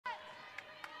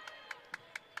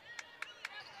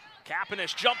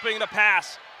Kapanis jumping the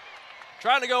pass,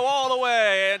 trying to go all the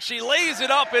way, and she lays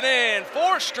it up and in.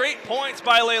 4 straight points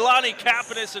by Leilani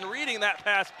Kapanis, and reading that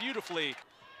pass beautifully.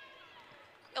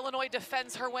 Illinois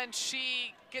defends her when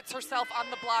she gets herself on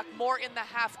the block, more in the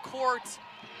half court.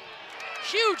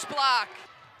 Huge block.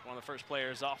 One of the first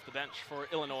players off the bench for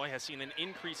Illinois, has seen an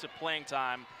increase of playing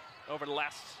time over the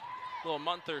last little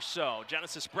month or so.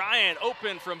 Genesis Bryant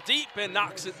open from deep and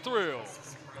knocks it through.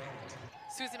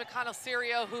 Susie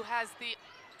McConnell-Serio, who has the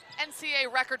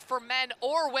NCAA record for men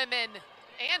or women,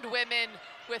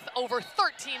 with over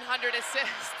 1,300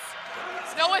 assists.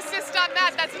 No assist on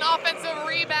that. That's an offensive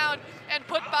rebound and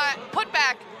put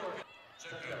back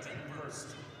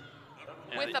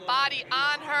with the body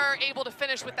on her, able to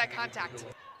finish with that contact.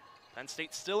 Penn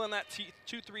State still in that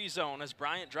 2-3 zone as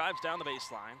Bryant drives down the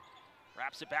baseline.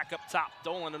 Wraps it back up top.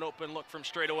 Dolan an open look from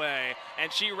straight away,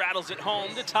 and she rattles it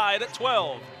home to tie it at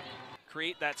 12.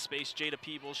 Create that space. Jada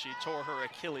Peebles, she tore her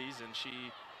Achilles, and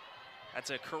that's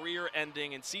a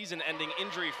career-ending and season-ending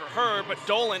injury for her, but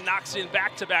Dolan knocks in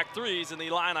back-to-back threes, and the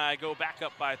Illini go back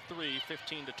up by 3,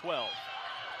 15-12.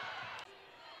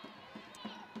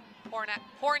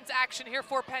 Horns action here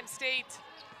for Penn State.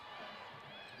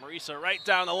 Marisa right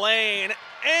down the lane,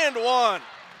 and one.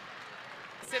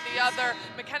 In the other,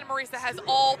 McKenna Marisa has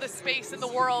all the space in the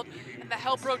world and the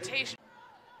help rotation.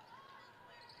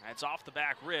 It's off the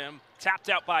back rim, tapped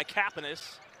out by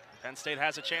Kapanis. Penn State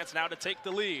has a chance now to take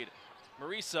the lead.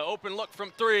 Marisa, open look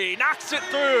from 3, knocks it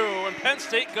through, and Penn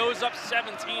State goes up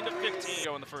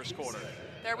 17-15 in the first quarter.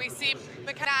 There we see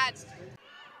McKenna.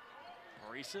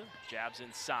 Marisa jabs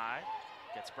inside,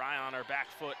 gets Bryant on her back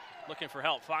foot, looking for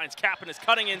help, finds Kapanis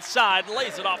cutting inside,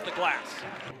 lays it off the glass.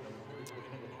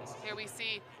 Here we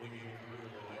see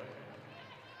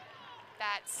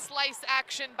that slice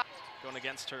action. Going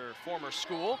against her former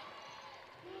school.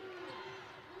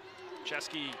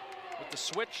 Chesky with the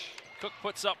switch. Cook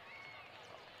puts up,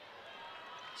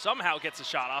 somehow gets a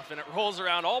shot off, and it rolls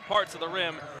around all parts of the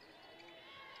rim.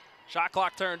 Shot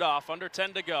clock turned off, under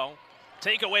 10 to go.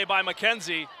 Takeaway by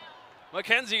McKenzie.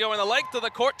 McKenzie going the length of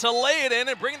the court to lay it in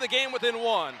and bring the game within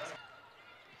 1.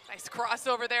 Nice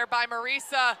crossover there by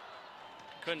Marisa.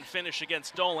 Couldn't finish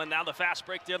against Dolan. Now the fast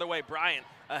break the other way. Bryant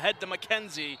ahead to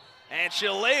McKenzie, and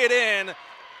she'll lay it in.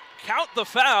 Count the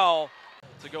foul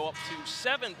to go up to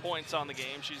 7 points on the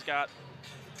game. She's got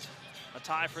a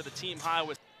tie for the team high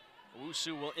with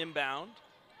Owusu will inbound.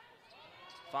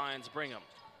 Finds Brigham.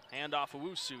 Hand off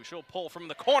Owusu. She'll pull from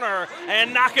the corner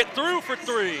and knock it through for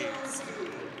 3.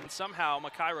 And somehow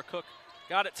Makira Cook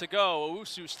got it to go.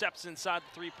 Owusu steps inside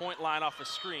the 3-point line off a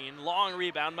screen. Long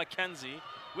rebound. McKenzie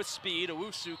with speed.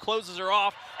 Owusu closes her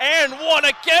off, and one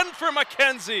again for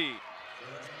McKenzie.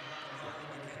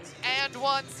 And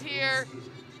one's here.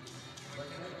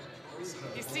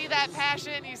 You see that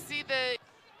passion, you see the...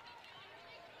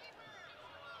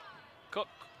 Cook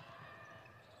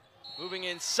moving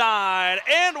inside,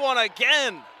 and one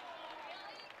again.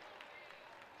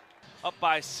 Up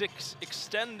by 6,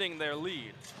 extending their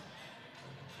lead.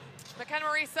 McKenna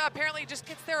Marisa apparently just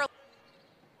gets there.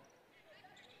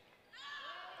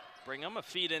 Brigham a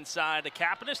feed inside to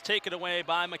Kapanis, taken away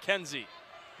by McKenzie.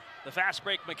 The fast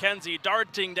break McKenzie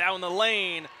darting down the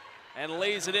lane and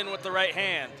lays it in with the right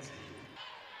hand.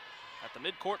 At the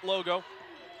midcourt logo.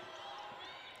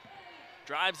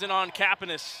 Drives in on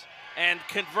Kapanis and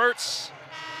converts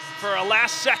for a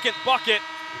last-second bucket.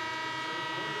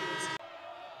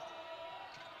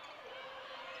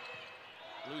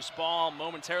 Loose ball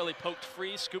momentarily poked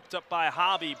free, scooped up by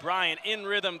Hobby. Bryant in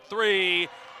rhythm 3.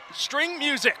 String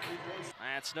music.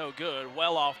 That's no good.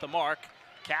 Well off the mark.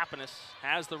 Kapanis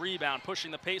has the rebound,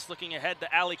 pushing the pace, looking ahead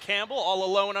to Allie Campbell, all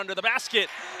alone under the basket,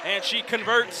 and she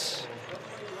converts.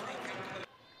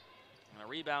 And a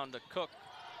rebound to Cook.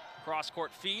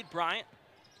 Cross-court feed, Bryant.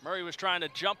 Murray was trying to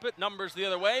jump it, numbers the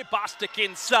other way. Bostic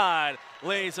inside,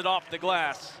 lays it off the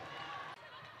glass.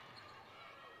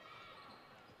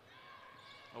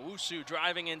 Owusu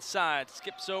driving inside,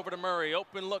 skips over to Murray,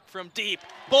 open look from deep,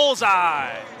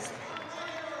 bullseye.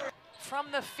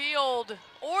 From the field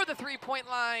or the 3-point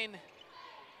line.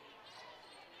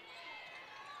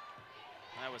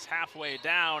 That was halfway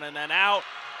down and then out.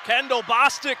 Kendall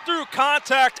Bostic through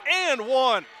contact and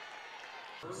one.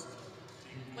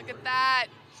 Look at that.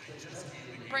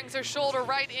 Brings her shoulder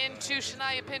right into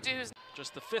Shania Pinto, who's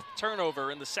just the 5th turnover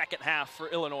in the second half for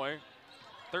Illinois.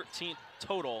 13th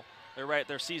total. They're right,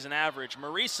 their season average.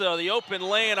 Marisa, the open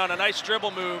lane on a nice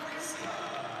dribble move.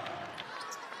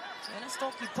 And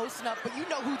Stolke posting up, but you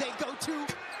know who they go to. 22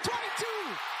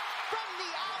 from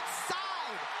the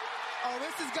outside. Oh,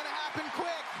 this is gonna happen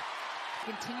quick.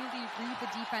 continually read the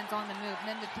defense on the move. And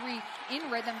then the three in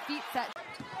rhythm, feet set.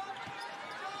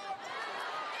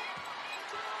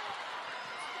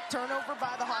 Turnover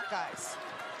by the Hawkeyes.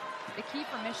 The key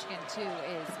for Michigan, too,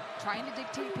 is trying to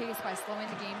dictate pace by slowing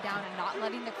the game down and not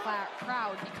letting the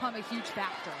crowd become a huge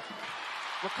factor.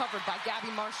 Recovered by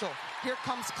Gabby Marshall. Here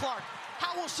comes Clark.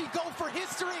 How will she go for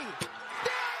history?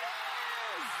 There it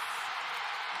is!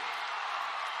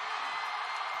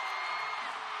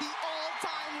 The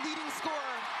all-time leading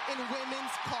scorer in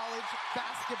women's college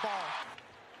basketball.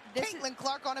 Caitlin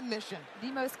Clark on a mission.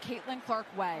 The most Caitlin Clark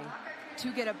way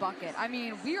to get a bucket. I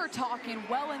mean, we are talking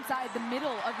well inside the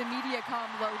middle of the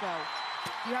Mediacom logo.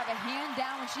 You have a hand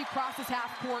down when she crosses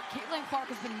half court. Caitlin Clark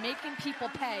has been making people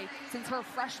pay since her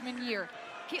freshman year.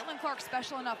 Caitlin Clark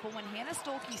special enough, but when Hannah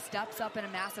Stolke steps up in a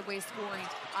massive way scoring,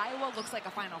 Iowa looks like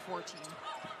a Final Four team.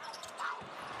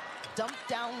 Dumped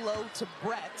down low to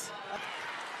Brett.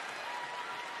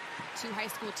 Two high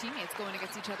school teammates going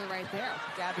against each other right there.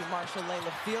 Gabby Marshall,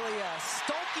 Layla Philia.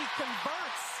 Stolke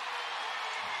converts.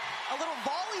 A little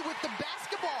volley with the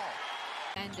basketball.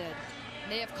 Ended.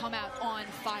 They have come out on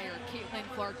fire. Caitlin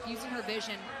Clark using her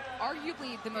vision,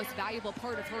 arguably the most valuable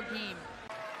part of her game.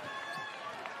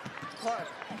 Clark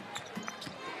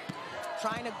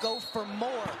trying to go for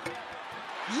more.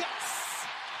 Yes!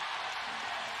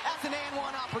 That's an and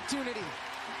one opportunity.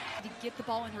 To get the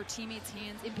ball in her teammates'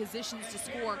 hands in positions to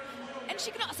score. And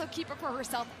she can also keep it for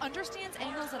herself. Understands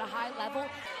angles at a high level.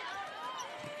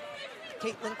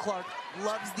 Caitlin Clark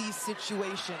loves these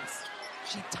situations.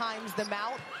 She times them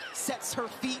out, sets her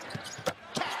feet,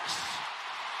 catch!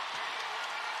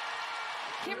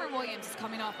 Cameron Williams is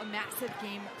coming off a massive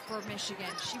game for Michigan.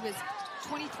 She was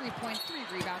 23 points, 3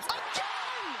 rebounds.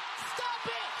 Again! Stop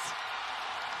it!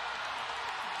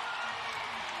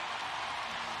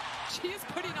 She is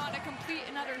putting on a complete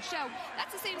and utter show.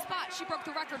 That's the same spot she broke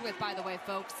the record with, by the way,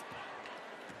 folks.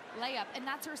 Layup, and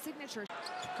that's her signature.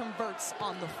 Converts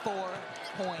on the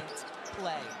 4-point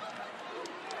play.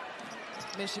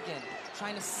 Michigan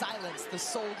trying to silence the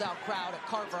sold-out crowd at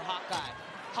Carver Hawkeye.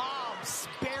 Hobbs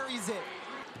buries it.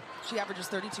 She averages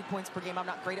 32 points per game. I'm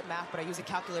not great at math, but I use a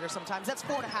calculator sometimes. That's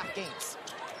 4.5 games.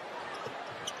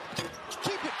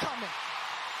 Keep it coming.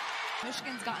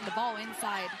 Michigan's gotten the ball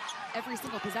inside every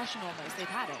single possession almost. They've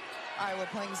had it. Iowa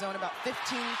playing zone about 15%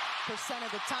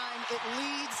 of the time. It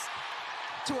leads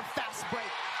to a fast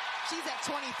break. She's at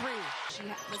 23. She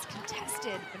was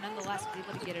contested, but nonetheless was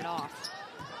able to get it off.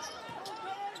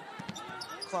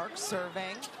 Clark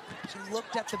serving. She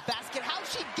looked at the basket. How'd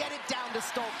she get it down to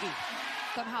Stolke?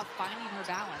 Somehow finding her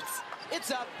balance.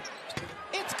 It's up.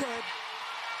 It's good.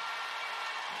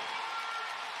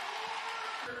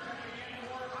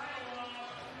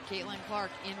 Caitlin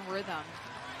Clark in rhythm.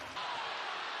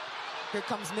 Here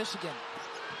comes Michigan.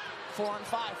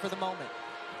 4-on-5 for the moment.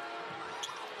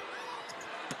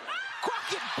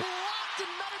 Crockett blocked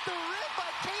and met at the rim by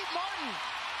Kate Martin.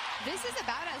 This is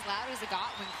about as loud as it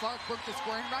got when Clark broke the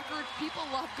scoring record. People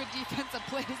love good defensive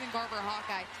plays in Carver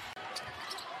Hawkeye.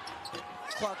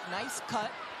 Clark, nice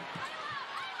cut.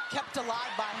 Kept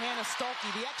alive by Hannah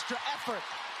Stolke. The extra effort.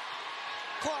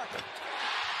 Clark.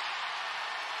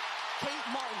 Kate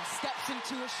Martin steps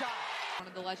into a shot. One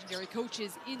of the legendary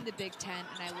coaches in the Big Ten,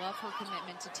 and I love her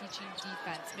commitment to teaching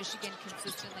defense. Michigan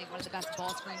consistently one of the best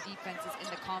ball screen defenses in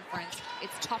the conference.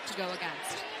 It's tough to go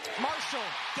against. Marshall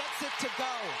gets it to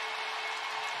go.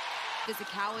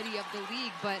 Physicality of the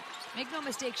league, but make no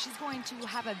mistake, she's going to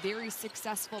have a very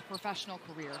successful professional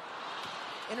career.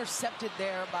 Intercepted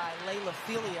there by Layla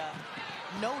Philia.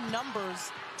 No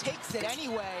numbers, takes it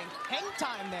anyway. Hang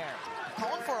time there.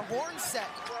 Calling for a horn set.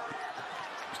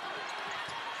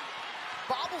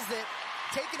 Bobbles it,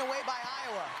 taken away by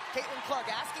Iowa. Caitlin Clark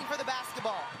asking for the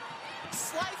basketball.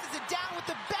 Slices it down with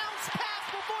the bounce pass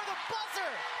before the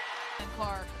buzzer. And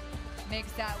Clark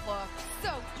makes that look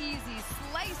so easy,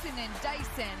 slicing and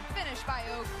dicing, finished by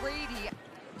O'Grady.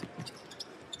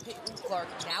 Caitlin Clark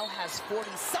now has 40,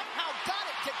 somehow got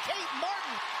it to Kate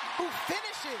Martin, who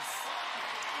finishes.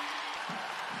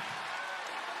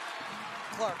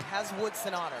 Clark has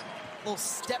Woodson on her. Little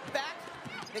step back,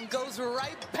 then goes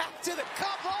right back to the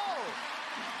cup. Oh!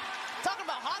 Talking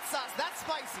about hot sauce, that's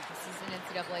spicy. This is an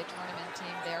NCAA tournament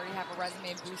team. They already have a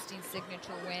resume-boosting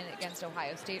signature win against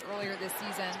Ohio State earlier this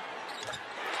season.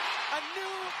 A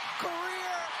new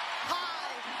career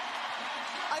high.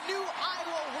 A new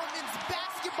Iowa women's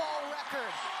basketball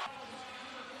record.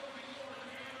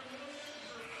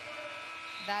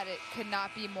 That it could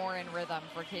not be more in rhythm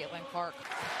for Caitlin Clark.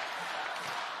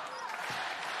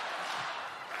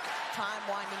 Time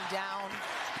winding down.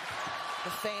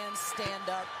 The fans stand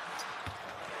up.